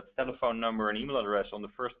for a telephone number and email address on the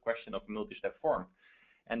first question of a multi-step form.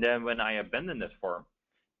 And then when I abandon that form,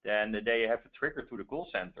 then they have a trigger to the call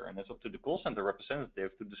center, and it's up to the call center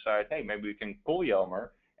representative to decide, hey, maybe we can call Yelmer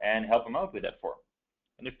and help him out with that form.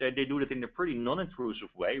 And if they do that in a pretty non-intrusive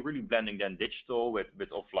way, really blending then digital with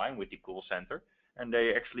offline with the call center, and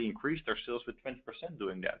they actually increase their sales with 20%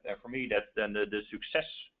 doing that. And for me, that's then the success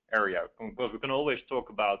area, because we can always talk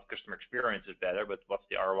about customer experience is better, but what's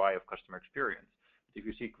the ROI of customer experience? If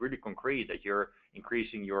you see really concrete that you're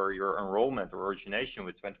increasing your enrollment or origination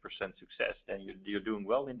with 20% success, then you're doing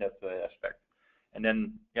well in that aspect. And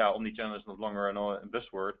then, yeah, omnichannel is no longer a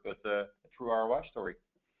buzzword, but a true ROI story.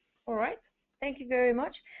 All right. Thank you very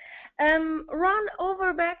much. Ron,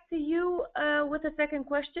 over back to you with a second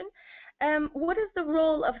question. What is the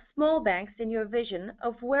role of small banks in your vision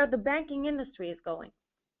of where the banking industry is going?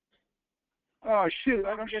 Oh, shoot,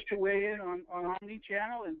 I don't get to weigh in on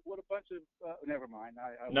omni-channel, and what a bunch of, never mind.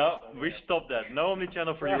 No, we stopped that. No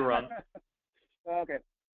omni-channel for you, Ron. Okay.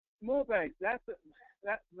 Small banks,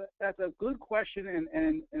 that's a good question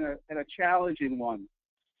and a challenging one.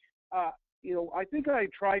 I think I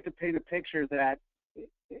tried to paint a picture that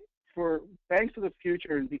for banks of the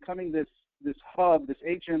future and becoming this hub, this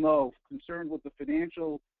HMO concerned with the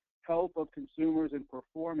financial health of consumers and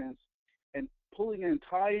performance, and pulling and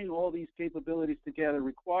tying all these capabilities together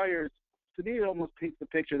requires, to me, it almost paints the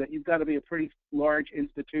picture that you've got to be a pretty large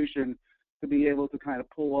institution to be able to kind of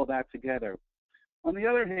pull all that together. On the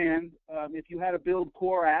other hand, if you had to build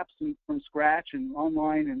core apps from scratch and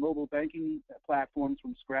online and mobile banking platforms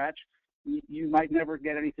from scratch, you might never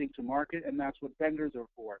get anything to market, and that's what vendors are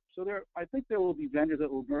for. So I think there will be vendors that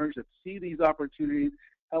will emerge that see these opportunities,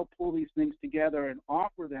 help pull these things together and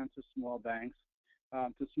offer them to small banks,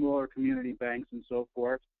 to smaller community banks and so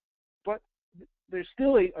forth. But there's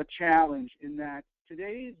still a challenge in that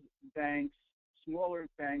today's banks, smaller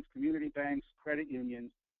banks, community banks, credit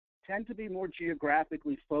unions, tend to be more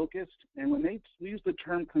geographically focused. And when they use the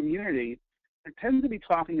term community, they tend to be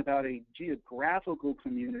talking about a geographical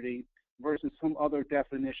community versus some other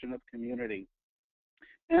definition of community.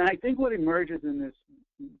 And I think what emerges in this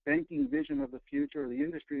banking vision of the future, or the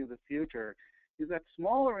industry of the future, is that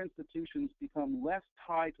smaller institutions become less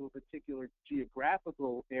tied to a particular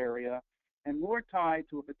geographical area and more tied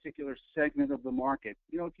to a particular segment of the market.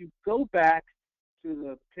 If you go back to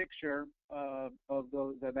the picture of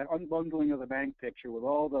that unbundling of the bank picture with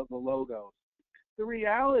all the logos, the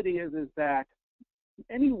reality is that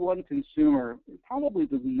any one consumer probably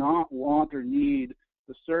does not want or need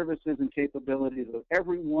the services and capabilities of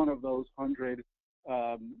every one of those 100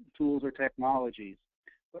 tools or technologies.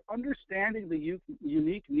 But understanding the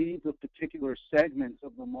unique needs of particular segments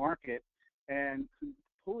of the market and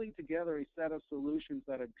pulling together a set of solutions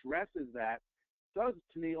that addresses that does,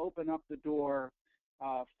 to me, open up the door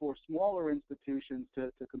for smaller institutions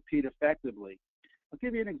to compete effectively. I'll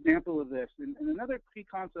give you an example of this. And another key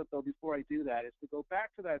concept, though, before I do that, is to go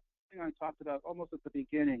back to that thing I talked about almost at the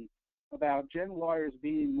beginning about Gen Yers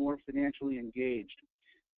being more financially engaged.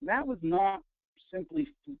 That was not simply,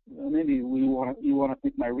 maybe you want to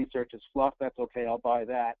think my research is fluff, that's okay, I'll buy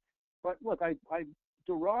that. But look, I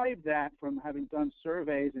derived that from having done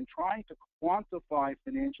surveys and trying to quantify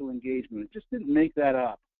financial engagement. It just didn't make that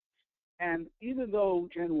up. And even though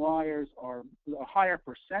Gen Yers are a higher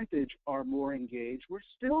percentage are more engaged, we're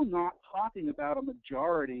still not talking about a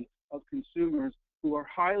majority of consumers who are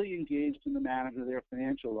highly engaged in the management of their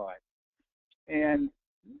financial lives. And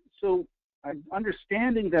so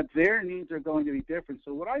understanding that their needs are going to be different.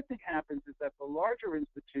 So what I think happens is that the larger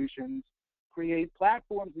institutions create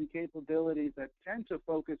platforms and capabilities that tend to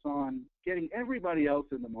focus on getting everybody else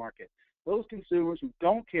in the market. Those consumers who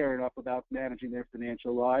don't care enough about managing their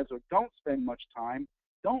financial lives or don't spend much time,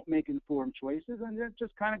 don't make informed choices, and then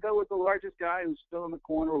just kind of go with the largest guy who's still in the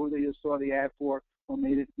corner, who they just saw the ad for, or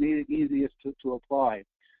made it easiest to apply.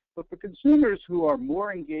 But for consumers who are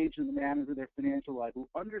more engaged in the management of their financial life, who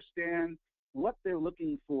understand what they're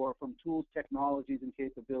looking for from tools, technologies, and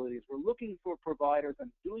capabilities, we're looking for providers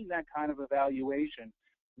and doing that kind of evaluation,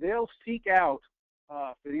 they'll seek out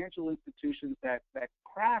financial institutions that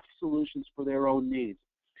craft solutions for their own needs.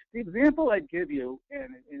 The example I'd give you,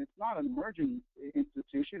 and it's not an emerging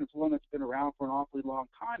institution, it's one that's been around for an awfully long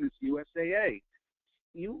time, is USAA.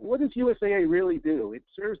 What does USAA really do? It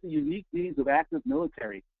serves the unique needs of active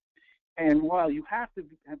military. And while you have to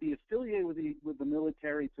be affiliated with the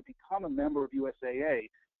military to become a member of USAA,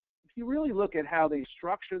 if you really look at how they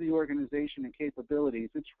structure the organization and capabilities,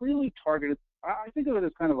 it's really targeted. I think of it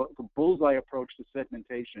as kind of a bullseye approach to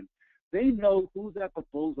segmentation. They know who's at the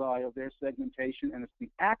bullseye of their segmentation, and it's the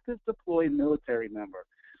active deployed military member.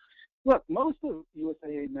 Look, most of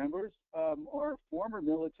USAA members are former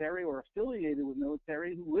military or affiliated with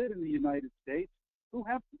military who live in the United States, who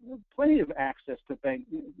have plenty of access to bank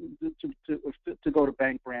to go to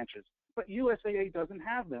bank branches. But USAA doesn't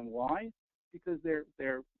have them. Why? Because they're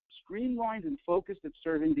streamlined and focused at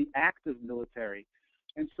serving the active military.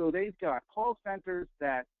 And so they've got call centers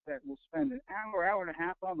that will spend an hour and a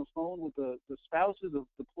half on the phone with the spouses of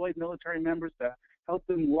deployed military members to help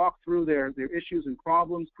them walk through their issues and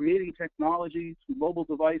problems, creating technology through mobile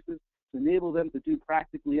devices to enable them to do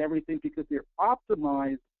practically everything because they're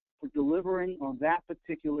optimized for delivering on that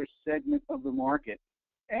particular segment of the market.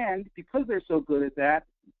 And because they're so good at that,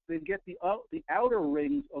 they get the outer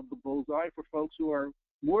rings of the bullseye for folks who are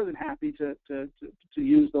more than happy to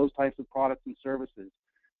use those types of products and services.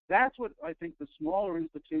 That's what I think the smaller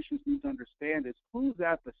institutions need to understand is who's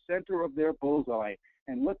at the center of their bullseye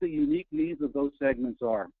and what the unique needs of those segments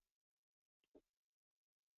are.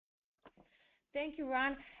 Thank you,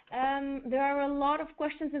 Ron. There are a lot of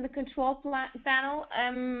questions in the control panel.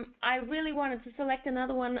 I really wanted to select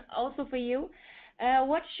another one also for you.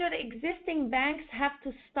 What should existing banks have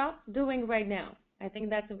to stop doing right now? I think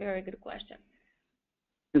that's a very good question.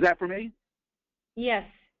 Is that for me? Yes.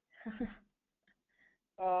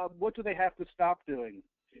 What do they have to stop doing?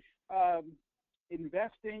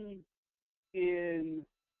 Investing in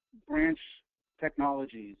branch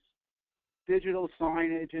technologies, digital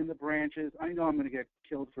signage in the branches. I know I'm going to get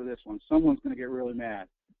killed for this one. Someone's going to get really mad.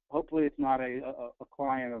 Hopefully it's not a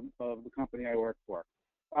client of the company I work for.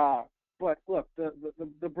 But look,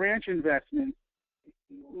 the branch investment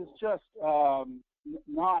is just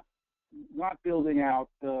not building out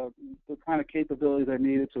the kind of capabilities that are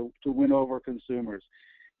needed to win over consumers.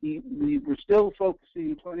 We're still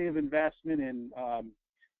focusing plenty of investment in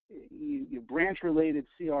branch-related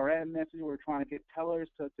CRM messaging. We're trying to get tellers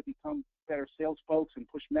to become better sales folks and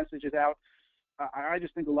push messages out. I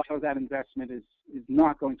just think a lot of that investment is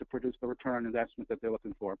not going to produce the return on investment that they're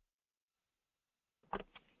looking for.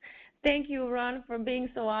 Thank you, Ron, for being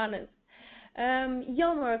so honest.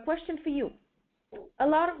 Yilmer, a question for you. A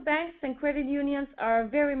lot of banks and credit unions are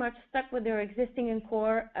very much stuck with their existing and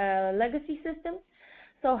core legacy systems.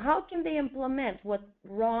 So how can they implement what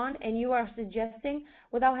Ron and you are suggesting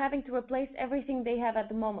without having to replace everything they have at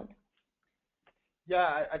the moment?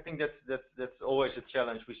 Yeah, I think that's always a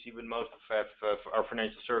challenge we see with most of our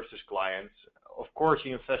financial services clients. Of course,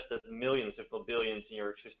 you invested millions, if not billions, in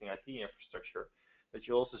your existing IT infrastructure, but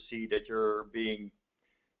you also see that you're being,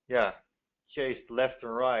 chased left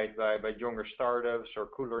and right by younger startups or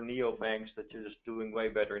cooler neobanks that you're just doing way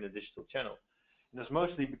better in the digital channel. And it's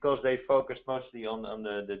mostly because they focus mostly on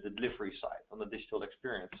the delivery side, on the digital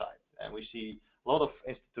experience side. And we see a lot of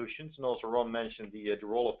institutions, and also Ron mentioned the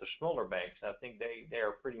role of the smaller banks. I think they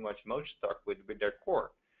are pretty much most stuck with their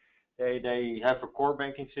core. They have a core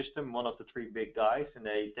banking system, one of the three big guys, and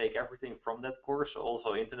they take everything from that core, so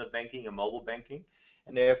also internet banking and mobile banking.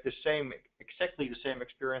 And they have exactly the same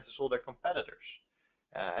experience as all their competitors.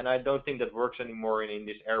 And I don't think that works anymore in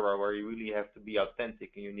this era where you really have to be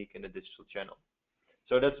authentic and unique in the digital channel.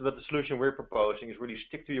 So that's what the solution we're proposing is really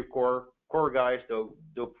stick to your core guys.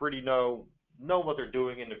 They'll pretty know what they're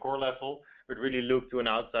doing in the core level, but really look to an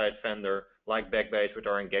outside vendor like Backbase with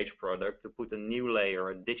our Engage product to put a new layer,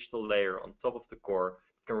 a digital layer on top of the core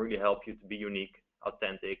that can really help you to be unique,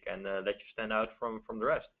 authentic, and let you stand out from the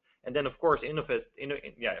rest. And then, of course, be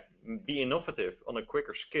innovative on a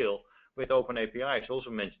quicker scale with open APIs,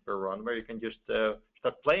 also mentioned by Ron, where you can just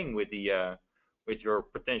start playing with your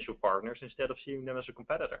potential partners instead of seeing them as a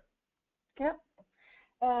competitor. Yep.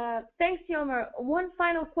 Thanks, Jelmer. One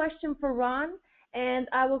final question for Ron, and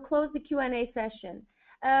I will close the Q&A session.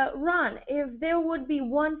 Ron, if there would be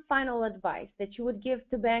one final advice that you would give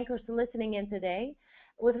to bankers listening in today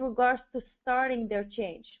with regards to starting their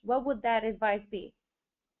change, what would that advice be?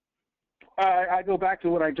 I go back to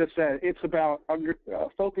what I just said. It's about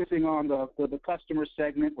focusing on the customer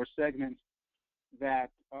segment or segments that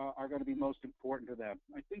are going to be most important to them.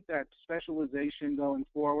 I think that specialization going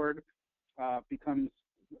forward becomes,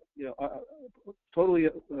 totally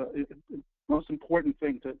most important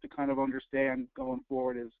thing to kind of understand going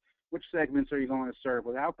forward is which segments are you going to serve.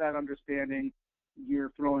 Without that understanding,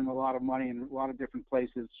 you're throwing a lot of money in a lot of different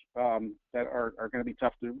places that are going to be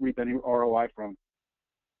tough to reap any ROI from.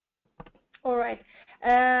 All right.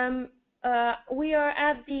 We are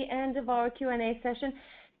at the end of our Q&A session.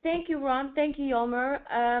 Thank you, Ron. Thank you, Jelmer.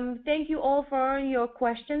 Thank you all for your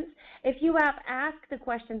questions. If you have asked a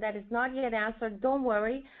question that is not yet answered, don't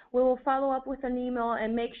worry. We will follow up with an email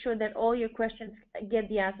and make sure that all your questions get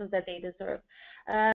the answers that they deserve.